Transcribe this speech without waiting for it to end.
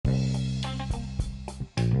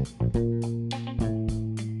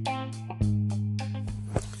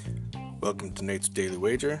Welcome to Nate's Daily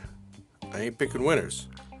Wager. I ain't picking winners,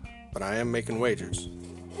 but I am making wagers.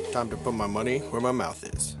 Time to put my money where my mouth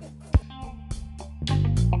is.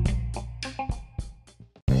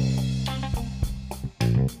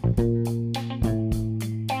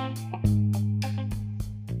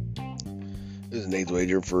 This is Nate's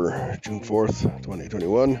Wager for June 4th,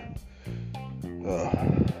 2021.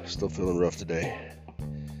 Still feeling rough today,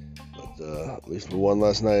 but at least we won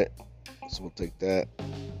last night, so we'll take that.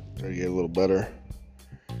 Try to get a little better.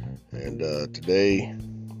 And today,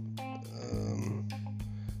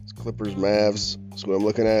 it's Clippers Mavs. That's what I'm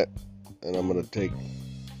looking at, and I'm gonna take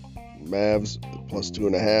Mavs plus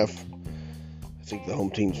 2.5. I think the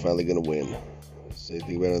home team's finally gonna win. Say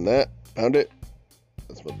anything better than that? Pound it.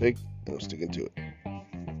 That's my pick, and I'm sticking to it.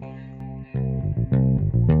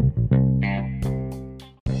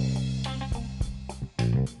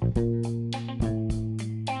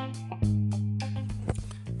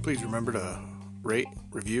 Please remember to rate,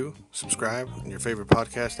 review, subscribe in your favorite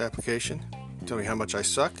podcast application. Tell me how much I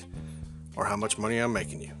suck or how much money I'm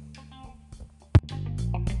making you.